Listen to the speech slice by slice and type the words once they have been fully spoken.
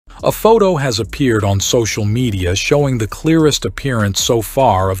A photo has appeared on social media showing the clearest appearance so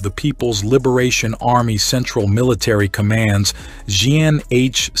far of the People's Liberation Army Central Military Command's Jian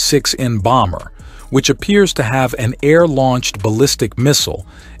H-6N bomber, which appears to have an air-launched ballistic missile,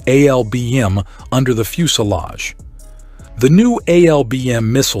 ALBM, under the fuselage. The new ALBM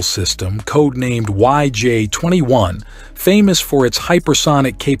missile system, codenamed YJ-21, famous for its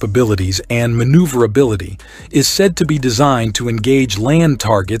hypersonic capabilities and maneuverability, is said to be designed to engage land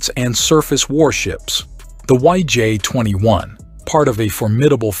targets and surface warships. The YJ-21, part of a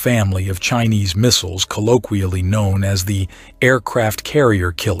formidable family of Chinese missiles colloquially known as the aircraft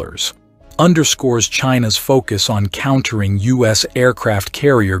carrier killers, underscores China's focus on countering U.S. aircraft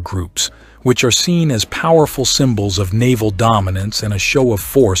carrier groups, which are seen as powerful symbols of naval dominance and a show of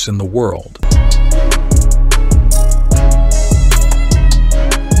force in the world.